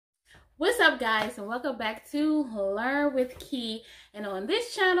What's up, guys, and welcome back to Learn with Key. And on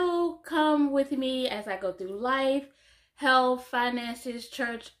this channel, come with me as I go through life, health, finances,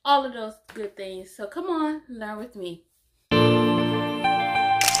 church, all of those good things. So come on, learn with me.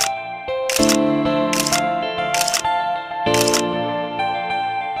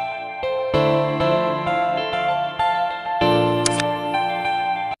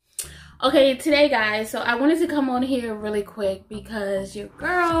 Okay, today, guys, so I wanted to come on here really quick because your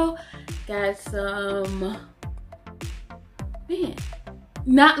girl got some,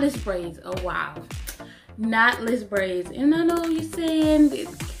 knotless braids. Oh, wow. Knotless braids. And I know you're saying,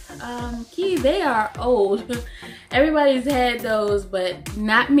 Key, they are old. Everybody's had those, but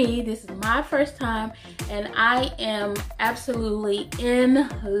not me. This is my first time, and I am absolutely in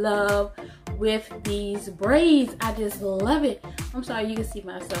love with these braids. I just love it. I'm sorry, you can see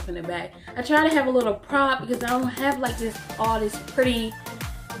myself in the back. I try to have a little prop because I don't have like all this pretty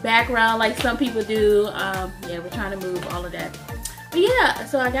background like some people do. Yeah, we're trying to move all of that. But yeah,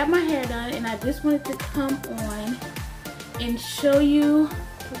 so I got my hair done and I just wanted to come on and show you.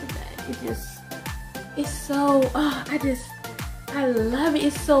 Look at that. It's so, I love it.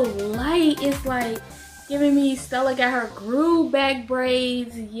 It's so light. It's like giving me Stella got her groove back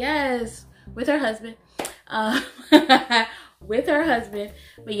braids. Yes. With her husband. With her husband.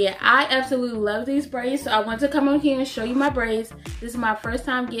 But yeah, I absolutely love these braids. So I wanted to come on here and show you my braids. This is my first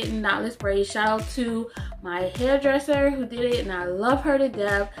time getting knotless braids. Shout out to my hairdresser who did it, and I love her to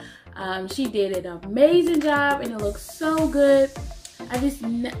death. She did an amazing job and it looks so good. I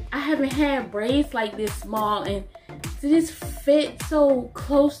haven't had braids like this small, and to just fit so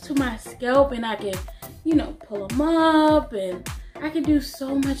close to my scalp, and I can, you know, pull them up, and I can do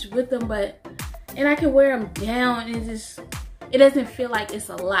so much with them, and I can wear them down, and it doesn't feel like it's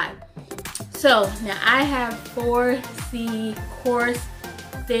a lot. So now I have 4C coarse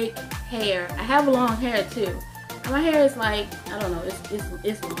thick hair. I have long hair too. And my hair is like, I don't know,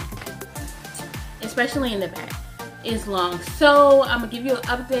 it's long, especially in the back. It's long. So I'm gonna give you an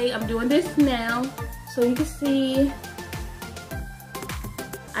update. I'm doing this now, so you can see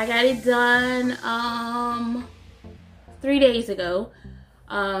I got it done 3 days ago.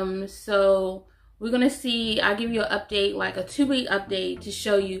 So we're gonna see, I'll give you an update, like a 2-week update, to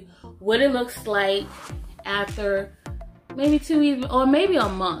show you what it looks like after maybe 2 weeks or maybe a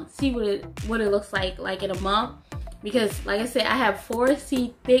month. See what it looks like in a month, because like I said, I have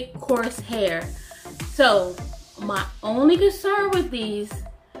 4C thick coarse hair. So my only concern with these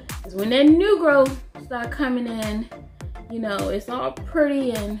is when that new growth start coming in. You know, it's all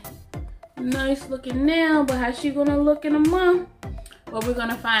pretty and nice looking now, but how's she gonna look in a month? Well, we're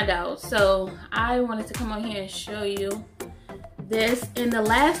gonna find out. So I wanted to come on here and show you this. And the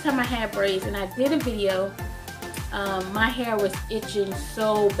last time I had braids and I did a video, my hair was itching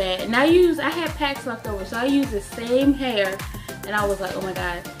so bad, and I had packs left over, so I used the same hair, and I was like, oh my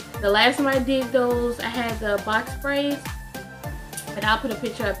god. The last time I did those, I had the box braids, and I'll put a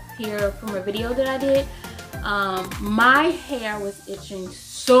picture up here from a video that I did. My hair was itching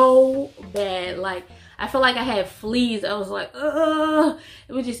so bad, like I felt like I had fleas. I was like, ugh,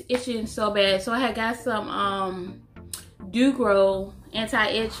 it was just itching so bad. So I had got some Do Grow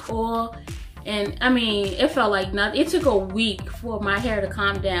anti-itch oil, and I mean, it felt like nothing. It took a week for my hair to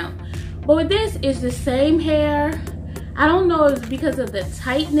calm down. But with this, it's the same hair. I don't know if it's because of the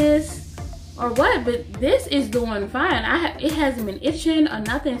tightness or what, but this is doing fine. It hasn't been itching or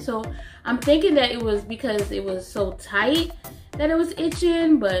nothing, so I'm thinking that it was because it was so tight that it was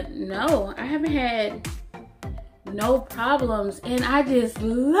itching, but no, I haven't had no problems, and I just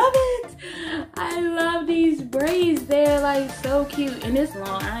love it. I love these braids. They're like so cute, and it's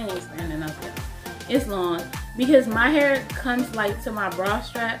long. I ain't standing up there. It's long because my hair comes like to my bra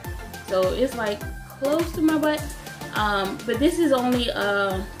strap, so it's like close to my butt. But this is only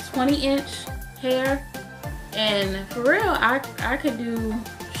a 20-inch hair, and for real, I could do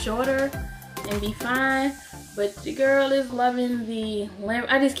shorter and be fine. But the girl is loving the lamp.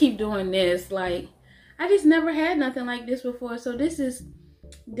 I just keep doing this. Like, I just never had nothing like this before, so this is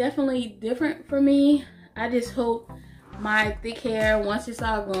definitely different for me. I just hope my thick hair, once it's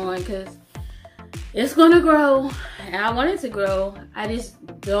all growing, because it's gonna grow, and I want it to grow. I just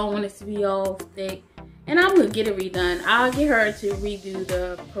don't want it to be all thick. And I'm gonna get it redone. I'll get her to redo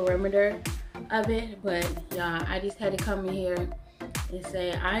the perimeter of it, but yeah, I just had to come in here and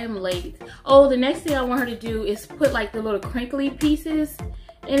say I am late. Oh, the next thing I want her to do is put like the little crinkly pieces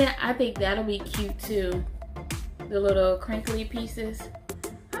in it. I think that'll be cute too. The little crinkly pieces.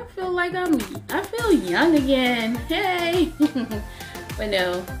 I feel like I feel young again. Hey. But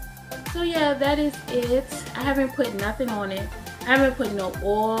no. So yeah, that is it. I haven't put nothing on it. I haven't put no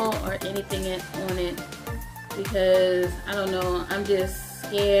oil or anything on it because I don't know, I'm just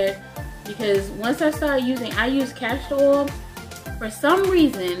scared. Because once I start using, I use castor oil for some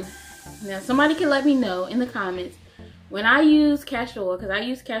reason. Now somebody can let me know in the comments. When I use castor oil, because I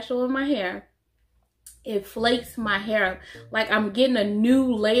use castor oil in my hair, it flakes my hair up. Like I'm getting a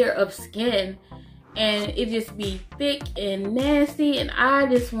new layer of skin, and it just be thick and nasty. And I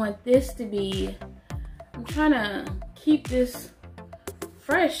just want this to be, I'm trying to keep this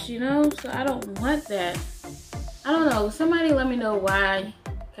fresh, you know, so I don't want that. I don't know, somebody let me know why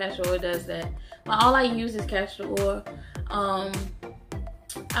castor oil does that. But all I use is castor oil. I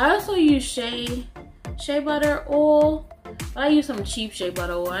also use shea butter oil, but I use some cheap shea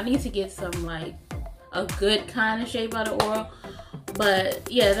butter oil. I need to get some like a good kind of shea butter oil. But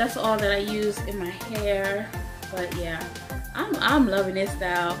yeah, that's all that I use in my hair. But yeah, I'm loving this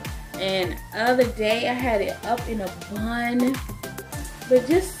style. And the other day I had it up in a bun, but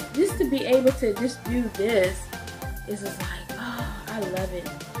just to be able to just do this is just like, oh, I love it.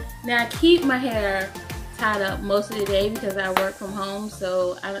 Now I keep my hair tied up most of the day because I work from home,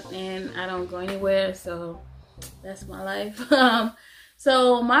 so I don't go anywhere, so that's my life.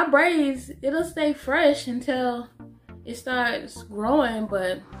 So my braids, it'll stay fresh until it starts growing.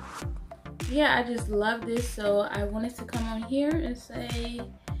 But yeah, I just love this, so I wanted to come on here and say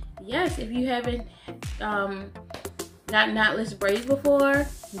yes, if you haven't got knotless braids before,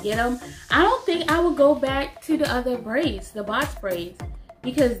 get them. I don't think I would go back to the other braids, the box braids,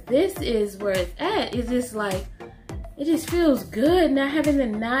 because this is where it's at. It's just like, it just feels good not having the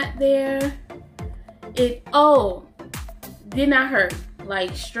knot there. It, oh, did not hurt.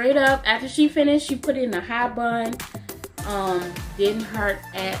 Like straight up, after she finished, she put it in a high bun. Didn't hurt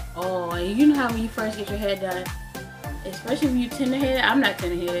at all. And you know how when you first get your hair done, especially if you tender head, I'm not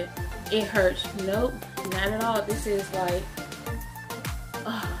tender head, it hurts. Nope, not at all. This is like,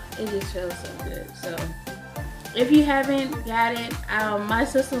 oh, it just feels so good. So if you haven't got it, my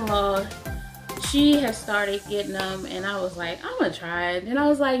sister-in-law, she has started getting them, and I was like, I'm gonna try it. Then I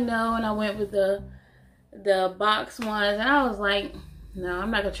was like, no, and I went with the box ones, and I was like, no,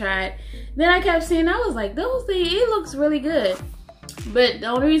 I'm not gonna try it. Then I kept seeing, I was like, those things, it looks really good. But the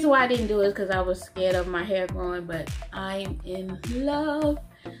only reason why I didn't do it is because I was scared of my hair growing, but I'm in love.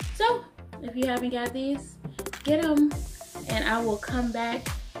 So if you haven't got these, get them, and I will come back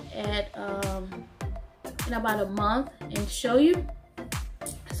at in about a month and show you.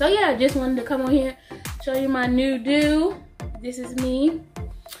 So yeah, I just wanted to come on here, show you my new do. This is me.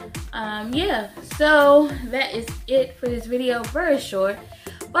 Yeah, so that is it for this video. Very short.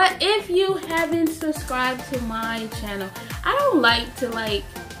 But if you haven't subscribed to my channel, I don't like to like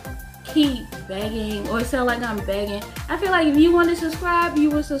keep begging or sound like I'm begging. I feel like if you want to subscribe, you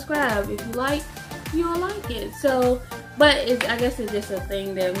will subscribe. If you like, you'll like it. So, but I guess it's just a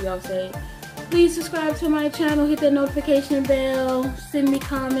thing that we all say. Please subscribe to my channel, hit the notification bell, send me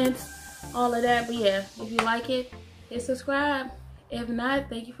comments, all of that. But yeah, if you like it, hit subscribe. If not,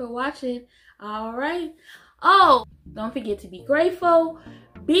 thank you for watching. All right. Oh, don't forget to be grateful,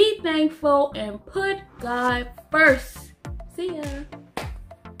 be thankful, and put God first. See ya.